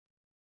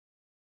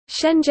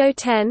Shenzhou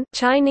 10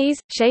 Chinese,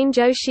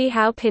 Shenzhou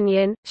Shihao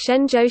Pinyin,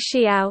 Shenzhou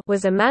Xiao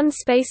was a manned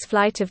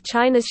spaceflight of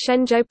China's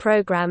Shenzhou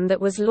program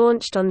that was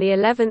launched on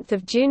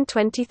of June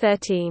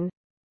 2013.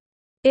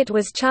 It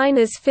was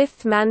China's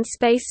fifth manned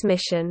space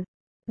mission.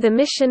 The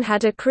mission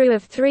had a crew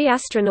of 3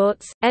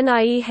 astronauts,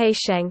 Nie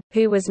Haisheng,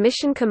 who was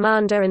mission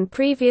commander and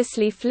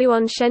previously flew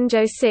on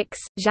Shenzhou 6,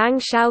 Zhang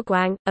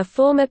Xiaoguang, a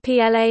former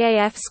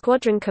PLAAF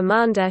squadron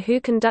commander who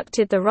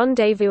conducted the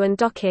rendezvous and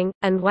docking,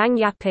 and Wang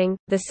Yaping,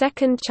 the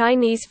second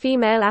Chinese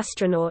female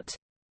astronaut.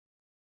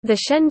 The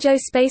Shenzhou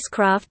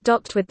spacecraft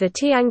docked with the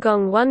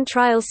Tiangong-1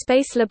 Trial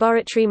Space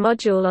Laboratory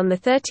module on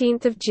 13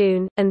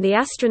 June, and the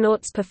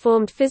astronauts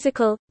performed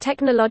physical,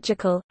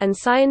 technological, and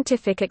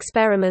scientific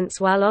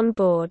experiments while on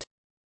board.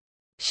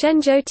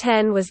 Shenzhou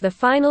 10 was the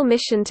final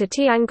mission to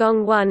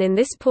Tiangong-1 in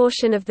this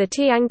portion of the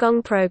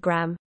Tiangong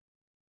program.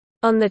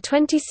 On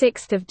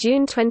 26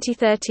 June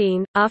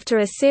 2013, after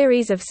a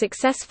series of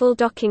successful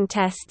docking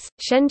tests,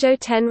 Shenzhou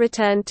 10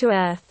 returned to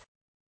Earth.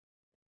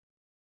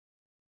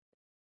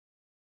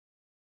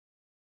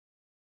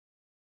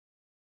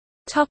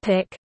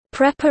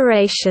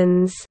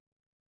 Preparations.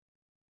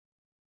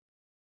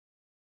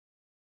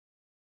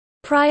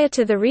 Prior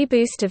to the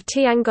reboost of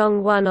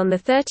Tiangong-1 on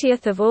 30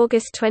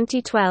 August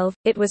 2012,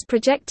 it was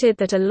projected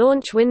that a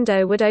launch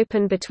window would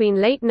open between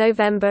late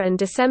November and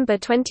December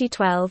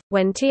 2012,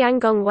 when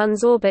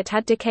Tiangong-1's orbit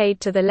had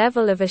decayed to the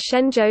level of a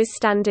Shenzhou's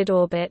standard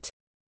orbit.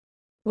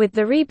 With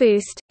the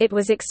reboost, it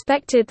was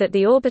expected that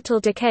the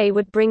orbital decay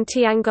would bring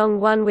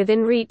Tiangong-1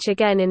 within reach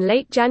again in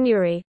late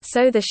January,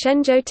 so the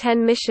Shenzhou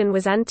 10 mission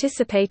was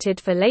anticipated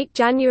for late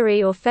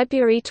January or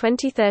February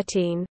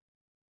 2013.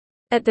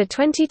 At the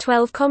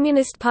 2012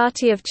 Communist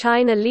Party of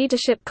China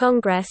Leadership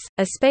Congress,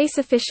 a space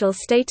official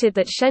stated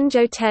that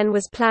Shenzhou 10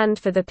 was planned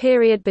for the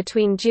period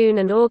between June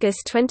and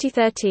August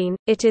 2013.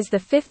 It is the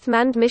fifth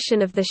manned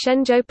mission of the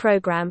Shenzhou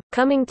program,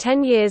 coming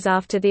 10 years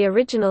after the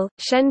original,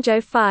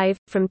 Shenzhou 5.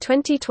 From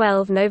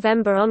 2012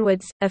 November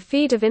onwards, a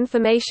feed of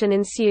information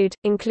ensued,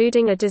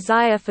 including a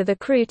desire for the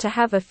crew to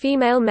have a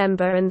female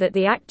member and that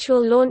the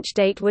actual launch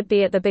date would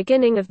be at the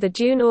beginning of the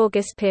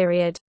June-August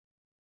period.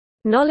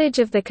 Knowledge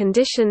of the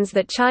conditions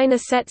that China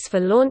sets for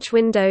launch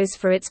windows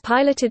for its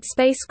piloted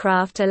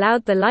spacecraft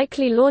allowed the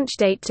likely launch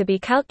date to be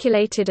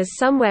calculated as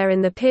somewhere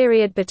in the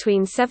period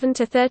between 7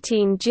 to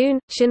 13 June.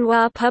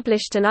 Xinhua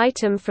published an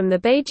item from the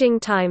Beijing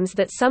Times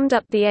that summed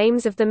up the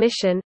aims of the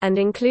mission, and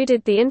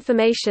included the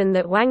information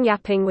that Wang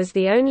Yaping was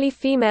the only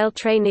female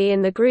trainee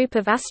in the group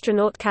of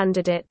astronaut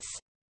candidates.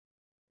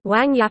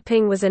 Wang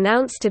Yaping was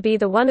announced to be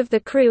the one of the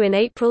crew in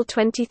April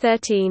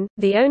 2013,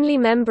 the only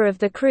member of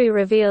the crew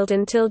revealed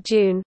until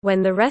June,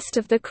 when the rest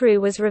of the crew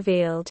was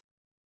revealed.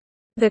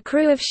 The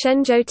crew of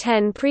Shenzhou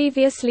 10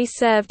 previously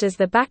served as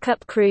the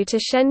backup crew to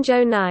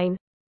Shenzhou 9.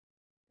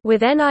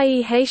 With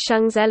Nie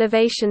Haisheng's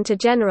elevation to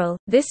general,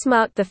 this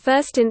marked the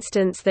first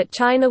instance that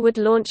China would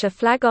launch a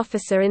flag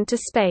officer into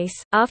space,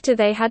 after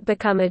they had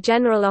become a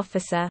general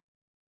officer.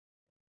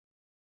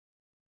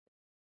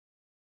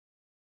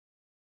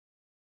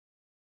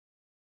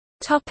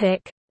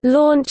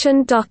 Launch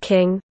and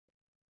docking.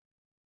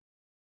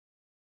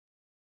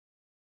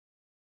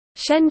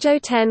 Shenzhou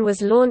 10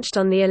 was launched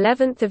on the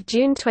 11th of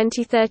June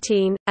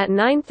 2013 at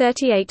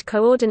 9:38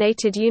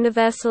 Coordinated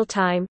Universal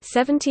Time,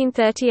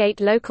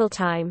 17:38 local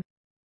time.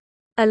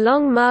 A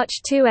Long March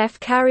 2F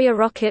carrier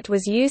rocket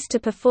was used to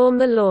perform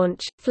the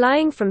launch,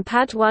 flying from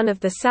Pad 1 of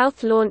the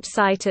South Launch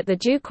Site at the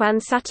Jiuquan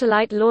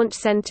Satellite Launch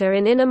Center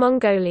in Inner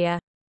Mongolia.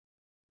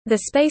 The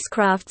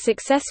spacecraft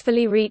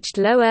successfully reached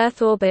low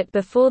Earth orbit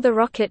before the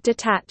rocket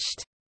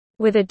detached.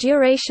 With a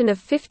duration of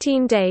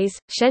 15 days,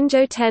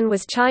 Shenzhou 10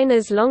 was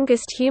China's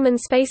longest human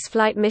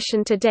spaceflight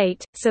mission to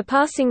date,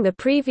 surpassing the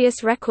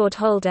previous record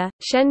holder,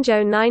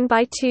 Shenzhou 9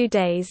 by 2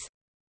 days.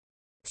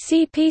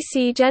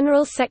 CPC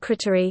General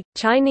Secretary,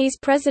 Chinese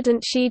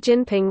President Xi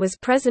Jinping was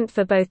present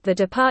for both the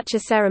departure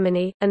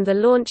ceremony, and the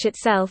launch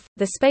itself.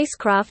 The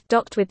spacecraft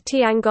docked with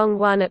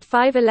Tiangong-1 at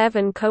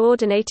 5:11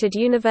 Coordinated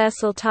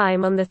Universal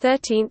Time on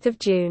 13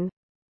 June.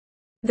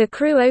 The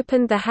crew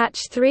opened the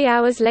hatch 3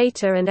 hours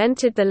later and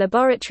entered the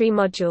laboratory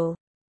module.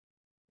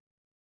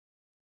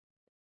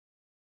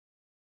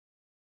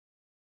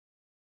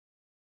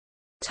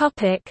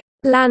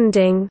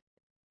 Landing.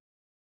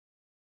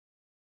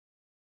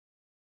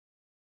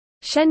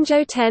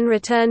 Shenzhou 10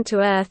 returned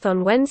to Earth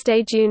on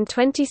Wednesday, June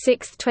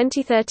 26,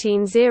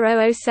 2013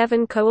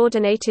 (007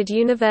 Coordinated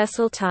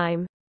Universal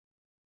Time).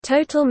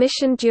 Total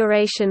mission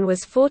duration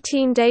was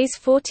 14 days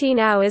 14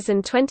 hours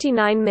and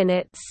 29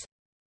 minutes.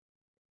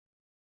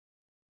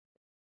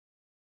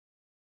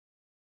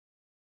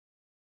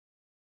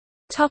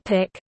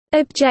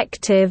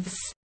 Objectives.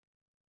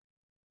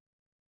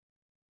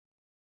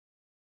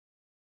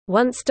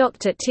 Once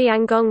docked at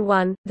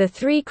Tiangong-1, the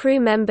 3 crew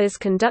members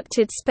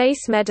conducted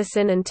space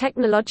medicine and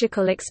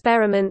technological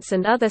experiments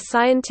and other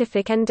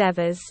scientific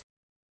endeavors.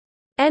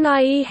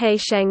 Nie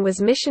Haisheng was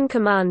mission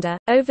commander,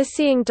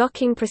 overseeing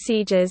docking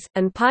procedures,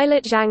 and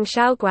pilot Zhang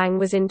Xiaoguang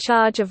was in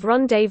charge of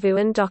rendezvous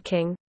and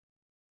docking.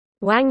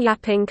 Wang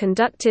Yaping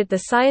conducted the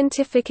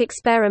scientific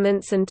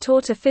experiments and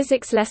taught a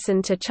physics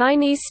lesson to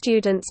Chinese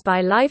students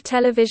by live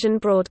television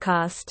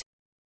broadcast.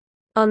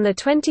 On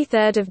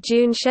 23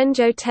 June,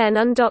 Shenzhou 10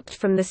 undocked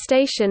from the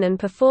station and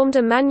performed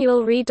a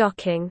manual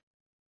redocking.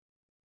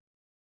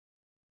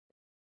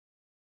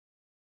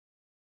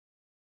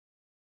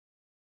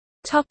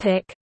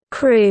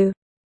 Crew.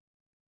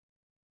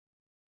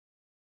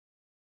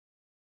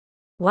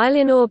 While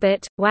in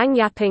orbit, Wang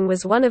Yaping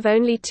was one of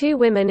only 2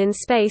 women in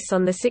space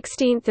on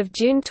 16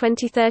 June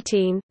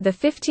 2013, the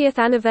 50th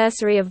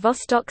anniversary of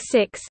Vostok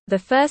 6, the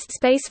first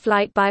space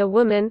flight by a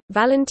woman,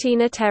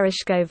 Valentina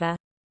Tereshkova.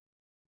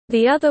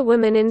 The other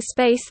woman in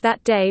space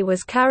that day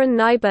was Karen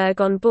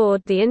Nyberg on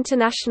board the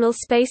International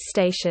Space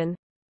Station.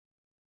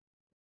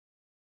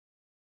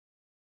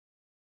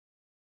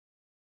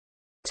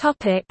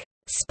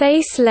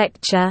 Space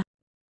lecture.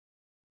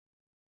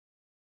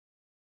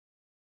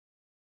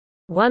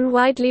 One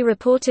widely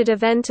reported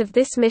event of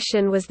this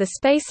mission was the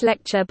space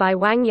lecture by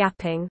Wang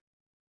Yaping.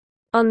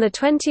 On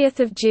 20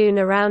 June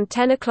around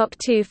 10 o'clock,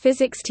 2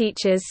 physics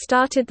teachers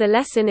started the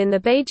lesson in the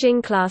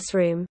Beijing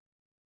classroom.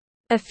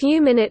 A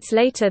few minutes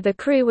later the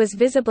crew was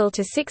visible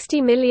to 60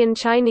 million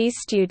Chinese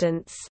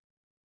students.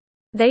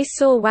 They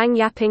saw Wang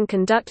Yaping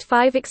conduct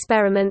 5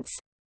 experiments.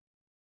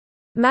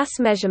 Mass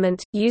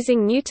measurement,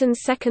 using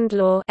Newton's second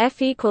law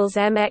F equals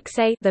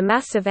mxa, the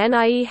mass of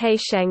Nie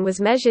Haisheng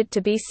was measured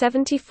to be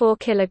 74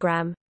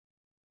 kg.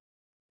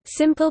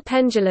 Simple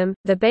pendulum,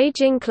 the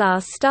Beijing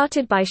class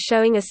started by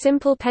showing a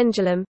simple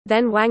pendulum,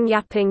 then Wang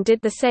Yaping did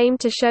the same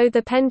to show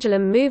the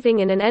pendulum moving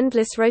in an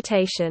endless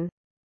rotation.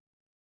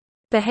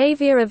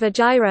 Behavior of a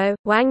gyro,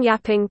 Wang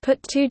Yaping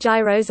put 2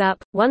 gyros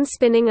up, one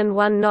spinning and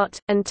one not,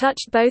 and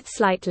touched both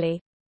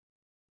slightly.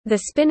 The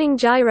spinning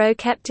gyro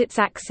kept its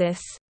axis.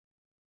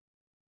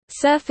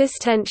 Surface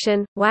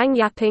tension, Wang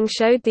Yaping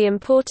showed the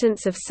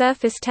importance of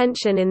surface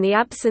tension in the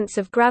absence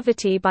of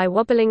gravity by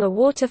wobbling a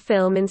water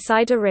film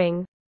inside a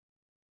ring.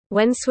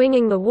 When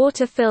swinging, the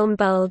water film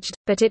bulged,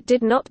 but it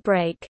did not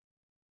break.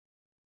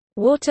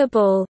 Water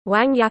ball,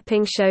 Wang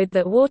Yaping showed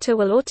that water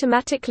will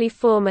automatically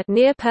form a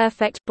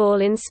near-perfect ball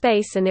in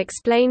space and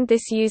explained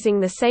this using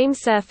the same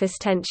surface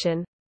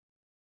tension.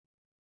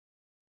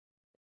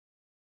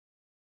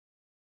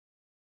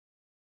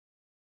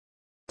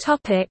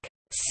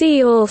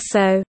 See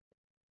also: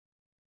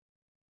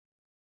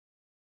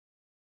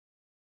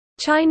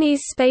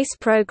 Chinese space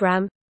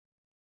program,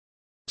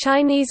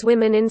 Chinese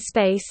women in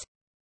space,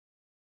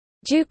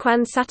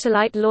 Jiuquan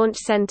Satellite Launch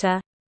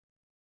Center,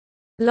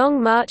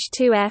 Long March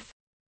 2F,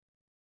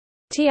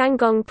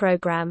 Tiangong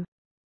program.